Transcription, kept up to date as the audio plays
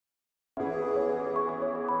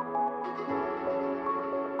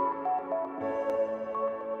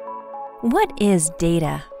What is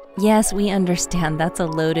data? Yes, we understand that's a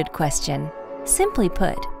loaded question. Simply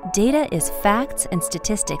put, data is facts and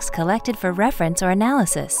statistics collected for reference or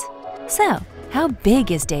analysis. So, how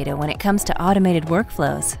big is data when it comes to automated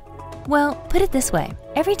workflows? Well, put it this way.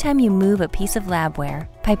 Every time you move a piece of labware,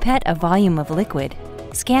 pipette a volume of liquid,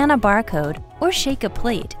 scan a barcode, or shake a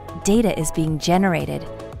plate, data is being generated.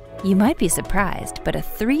 You might be surprised, but a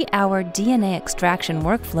 3-hour DNA extraction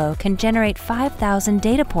workflow can generate 5,000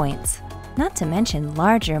 data points. Not to mention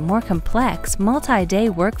larger, more complex, multi-day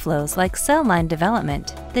workflows like cell line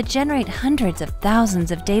development that generate hundreds of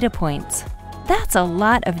thousands of data points. That's a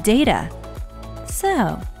lot of data!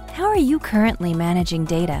 So, how are you currently managing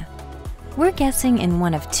data? We're guessing in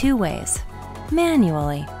one of two ways.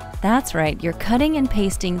 Manually. That's right, you're cutting and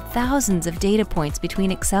pasting thousands of data points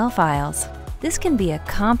between Excel files. This can be a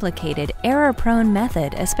complicated, error-prone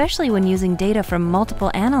method, especially when using data from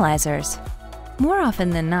multiple analyzers. More often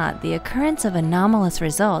than not, the occurrence of anomalous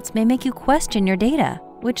results may make you question your data,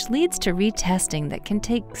 which leads to retesting that can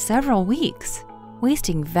take several weeks,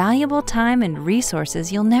 wasting valuable time and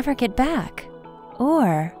resources you'll never get back.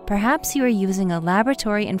 Or perhaps you are using a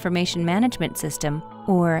laboratory information management system,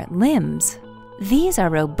 or LIMS. These are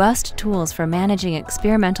robust tools for managing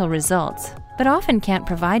experimental results, but often can't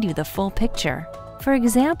provide you the full picture. For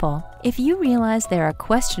example, if you realize there are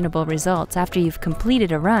questionable results after you've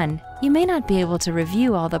completed a run, you may not be able to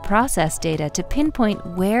review all the process data to pinpoint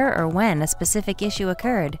where or when a specific issue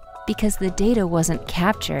occurred, because the data wasn't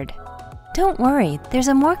captured. Don't worry, there's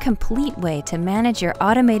a more complete way to manage your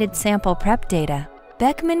automated sample prep data.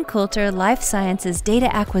 Beckman-Coulter Life Sciences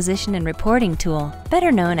Data Acquisition and Reporting Tool,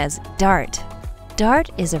 better known as DART.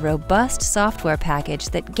 DART is a robust software package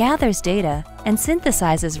that gathers data and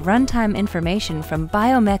synthesizes runtime information from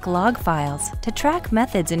Biomek log files to track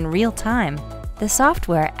methods in real time. The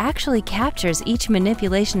software actually captures each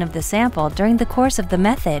manipulation of the sample during the course of the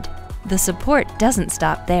method. The support doesn't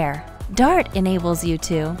stop there. DART enables you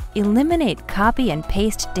to eliminate copy and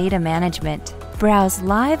paste data management, browse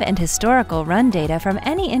live and historical run data from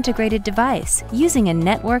any integrated device using a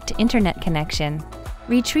networked internet connection,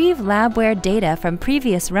 retrieve labware data from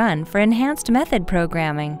previous run for enhanced method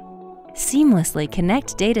programming, seamlessly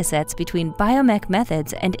connect datasets between Biomek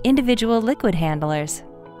methods and individual liquid handlers,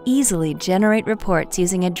 easily generate reports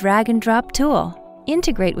using a drag-and-drop tool,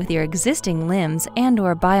 integrate with your existing LIMS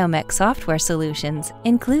and/or Biomek software solutions,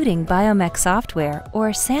 including Biomek Software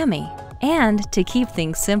or SAMI. And to keep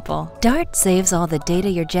things simple, DART saves all the data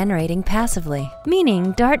you're generating passively,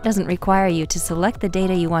 meaning DART doesn't require you to select the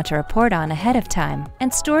data you want to report on ahead of time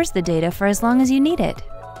and stores the data for as long as you need it.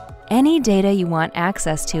 Any data you want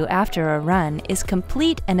access to after a run is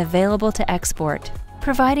complete and available to export,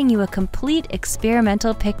 providing you a complete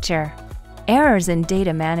experimental picture. Errors in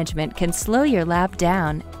data management can slow your lab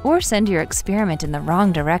down or send your experiment in the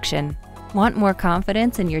wrong direction. Want more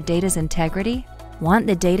confidence in your data's integrity? Want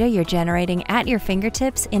the data you're generating at your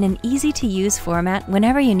fingertips in an easy-to-use format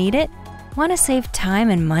whenever you need it? Want to save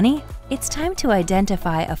time and money? It's time to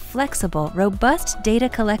identify a flexible, robust data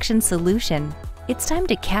collection solution. It's time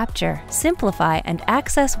to capture, simplify, and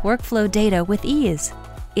access workflow data with ease.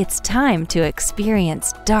 It's time to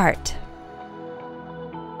experience DART.